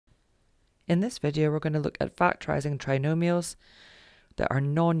In this video, we're going to look at factorizing trinomials that are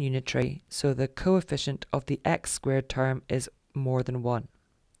non-unitary, so the coefficient of the x squared term is more than 1.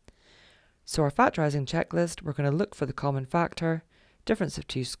 So our factorizing checklist, we're going to look for the common factor, difference of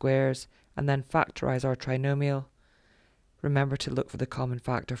two squares, and then factorize our trinomial. Remember to look for the common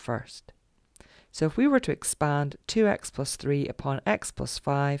factor first. So if we were to expand 2x plus 3 upon x plus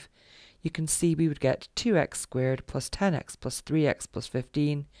 5, you can see we would get 2x squared plus 10x plus 3x plus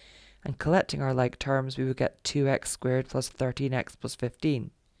 15, and collecting our like terms we would get 2x squared plus 13x plus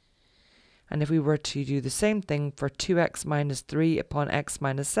 15. And if we were to do the same thing for 2x minus 3 upon x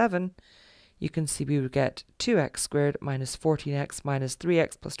minus 7, you can see we would get 2x squared minus 14x minus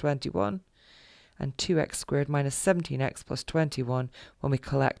 3x plus 21, and 2x squared minus 17x plus 21 when we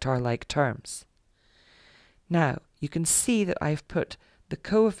collect our like terms. Now, you can see that I've put the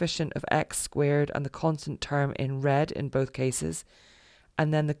coefficient of x squared and the constant term in red in both cases,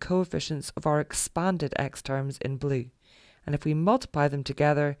 and then the coefficients of our expanded x terms in blue. And if we multiply them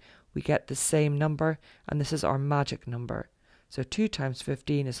together, we get the same number, and this is our magic number. So 2 times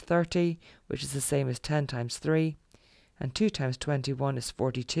 15 is 30, which is the same as 10 times 3, and 2 times 21 is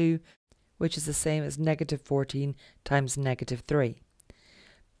 42, which is the same as negative 14 times negative 3.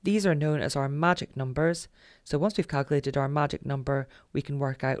 These are known as our magic numbers, so once we've calculated our magic number, we can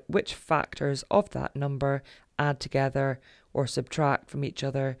work out which factors of that number add together or subtract from each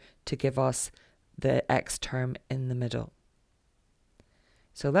other to give us the x term in the middle.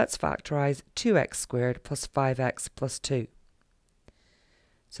 So let's factorize 2x squared plus 5x plus 2.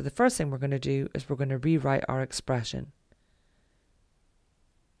 So the first thing we're going to do is we're going to rewrite our expression.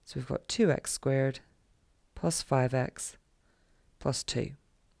 So we've got 2x squared plus 5x plus 2.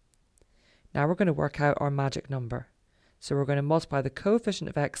 Now we're going to work out our magic number. So we're going to multiply the coefficient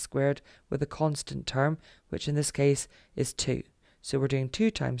of x squared with a constant term, which in this case is 2. So we're doing 2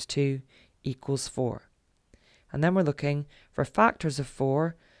 times 2 equals 4. And then we're looking for factors of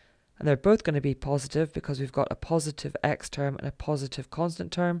 4, and they're both going to be positive because we've got a positive x term and a positive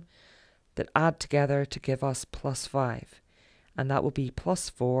constant term that add together to give us plus 5. And that will be plus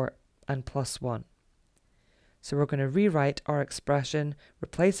 4 and plus 1. So we're going to rewrite our expression,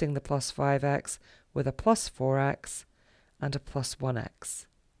 replacing the plus 5x with a plus 4x and a plus 1x.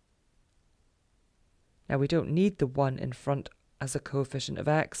 Now we don't need the 1 in front as a coefficient of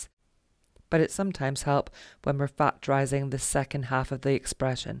x, but it sometimes helps when we're factorizing the second half of the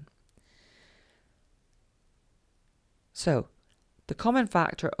expression. So the common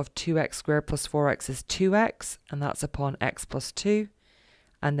factor of 2x squared plus 4x is 2x, and that's upon x plus 2.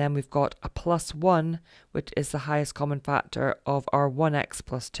 And then we've got a plus 1, which is the highest common factor of our 1x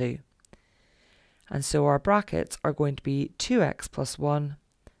plus 2. And so our brackets are going to be 2x plus 1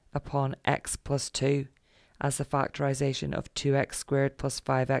 upon x plus 2 as the factorization of 2x squared plus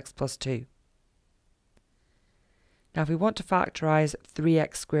 5x plus 2. Now if we want to factorize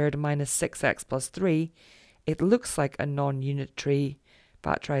 3x squared minus 6x plus 3, it looks like a non-unitary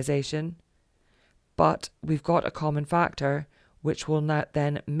factorization, but we've got a common factor which will now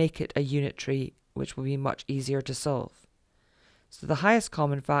then make it a unitary, which will be much easier to solve. So the highest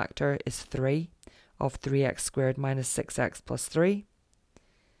common factor is 3 of 3x squared minus 6x plus 3.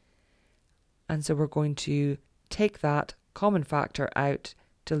 And so we're going to take that common factor out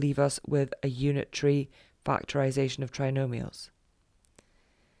to leave us with a unitary factorization of trinomials.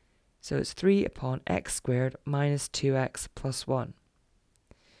 So it's 3 upon x squared minus 2x plus 1.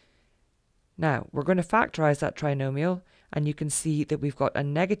 Now we're going to factorize that trinomial, and you can see that we've got a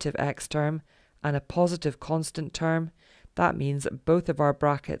negative x term and a positive constant term. That means that both of our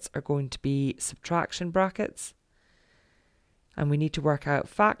brackets are going to be subtraction brackets. And we need to work out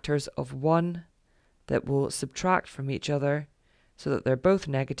factors of 1 that will subtract from each other so that they're both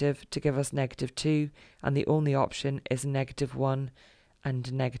negative to give us negative 2, and the only option is negative 1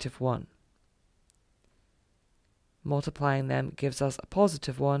 and negative 1. Multiplying them gives us a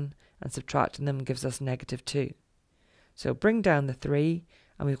positive 1, and subtracting them gives us negative 2. So bring down the 3,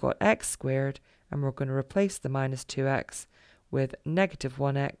 and we've got x squared, and we're going to replace the minus 2x with negative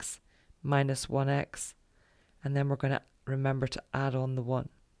 1x minus 1x, and then we're going to remember to add on the 1.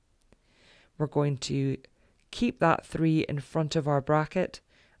 We're going to keep that 3 in front of our bracket,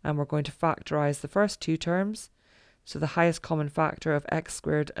 and we're going to factorize the first two terms. So the highest common factor of x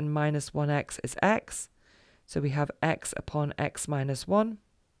squared and minus 1x is x. So we have x upon x minus 1.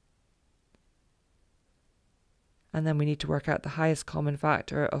 And then we need to work out the highest common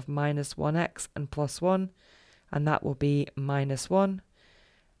factor of minus 1x and plus 1, and that will be minus 1.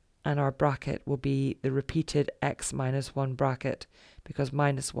 And our bracket will be the repeated x minus 1 bracket, because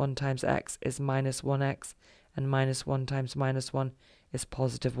minus 1 times x is minus 1x, and minus 1 times minus 1 is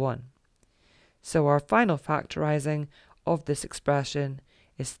positive 1. So our final factorising of this expression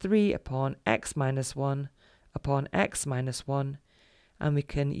is 3 upon x minus 1 upon x minus 1, and we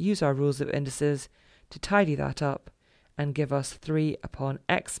can use our rules of indices to tidy that up and give us 3 upon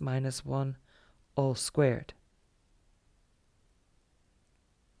x minus 1 all squared.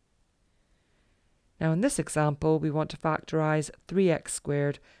 Now in this example we want to factorise 3x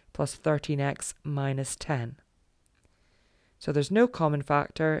squared plus 13x minus 10. So there's no common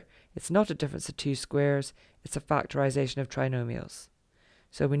factor, it's not a difference of two squares, it's a factorisation of trinomials.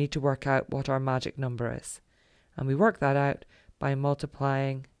 So we need to work out what our magic number is. And we work that out by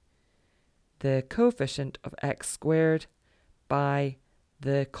multiplying the coefficient of x squared by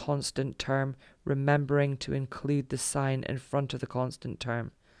the constant term, remembering to include the sign in front of the constant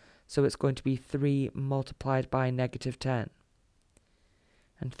term. So it's going to be 3 multiplied by negative 10.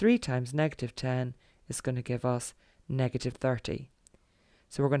 And 3 times negative 10 is going to give us negative 30.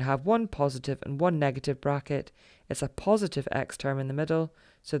 So we're going to have one positive and one negative bracket. It's a positive x term in the middle,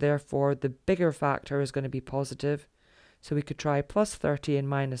 so therefore the bigger factor is going to be positive. So we could try plus 30 and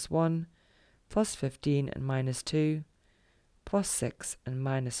minus 1, plus 15 and minus 2, plus 6 and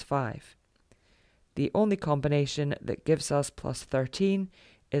minus 5. The only combination that gives us plus 13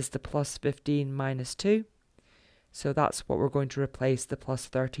 is the plus 15 minus 2. So that's what we're going to replace the plus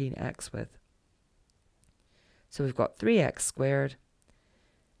 13x with. So we've got 3x squared,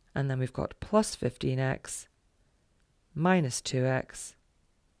 and then we've got plus 15x minus 2x,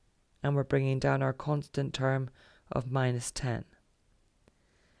 and we're bringing down our constant term of minus 10.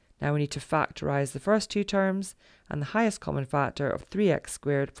 Now we need to factorise the first two terms, and the highest common factor of 3x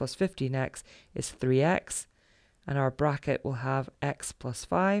squared plus 15x is 3x, and our bracket will have x plus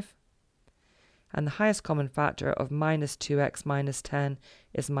 5. And the highest common factor of minus 2x minus 10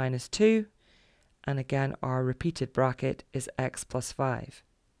 is minus 2, and again our repeated bracket is x plus 5.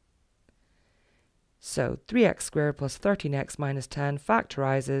 So 3x squared plus 13x minus 10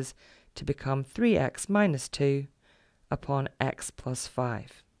 factorises to become 3x minus 2 upon x plus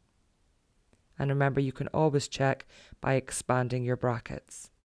 5. And remember, you can always check by expanding your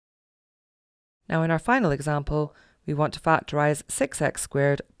brackets. Now in our final example, we want to factorise 6x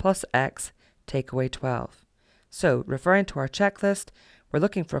squared plus x take away 12. So referring to our checklist, we're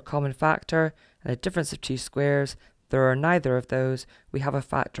looking for a common factor and a difference of two squares. There are neither of those. We have a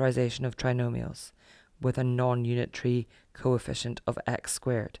factorisation of trinomials with a non-unitary coefficient of x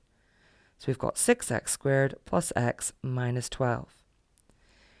squared. So we've got 6x squared plus x minus 12.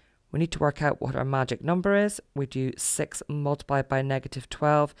 We need to work out what our magic number is. We do 6 multiplied by negative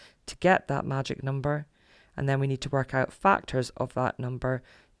 12 to get that magic number, and then we need to work out factors of that number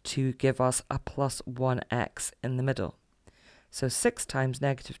to give us a plus 1x in the middle. So 6 times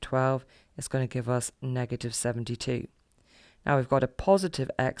negative 12 is going to give us negative 72. Now we've got a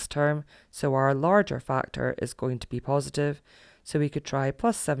positive x term, so our larger factor is going to be positive. So we could try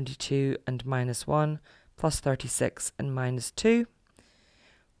plus 72 and minus 1, plus 36 and minus 2.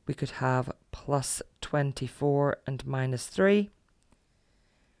 We could have plus 24 and minus 3.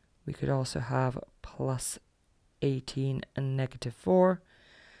 We could also have plus 18 and negative 4.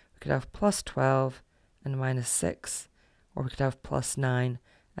 We could have plus 12 and minus 6. Or we could have plus 9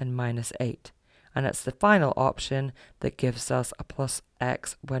 and minus 8. And it's the final option that gives us a plus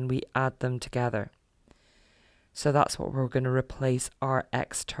x when we add them together. So that's what we're going to replace our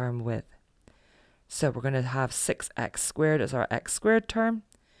x term with. So we're going to have 6x squared as our x squared term.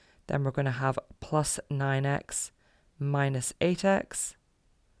 Then we're going to have plus 9x minus 8x.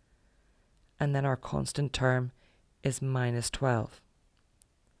 And then our constant term is minus 12.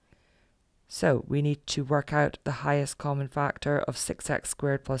 So we need to work out the highest common factor of 6x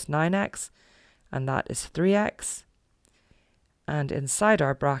squared plus 9x, and that is 3x. And inside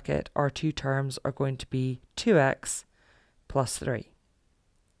our bracket, our two terms are going to be 2x plus 3.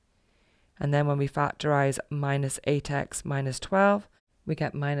 And then when we factorise minus 8x minus 12, we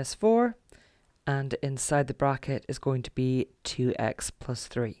get minus 4, and inside the bracket is going to be 2x plus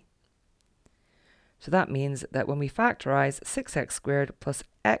 3. So that means that when we factorise 6x squared plus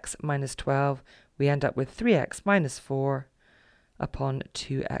x minus 12, we end up with 3x minus 4 upon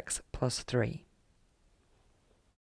 2x plus 3.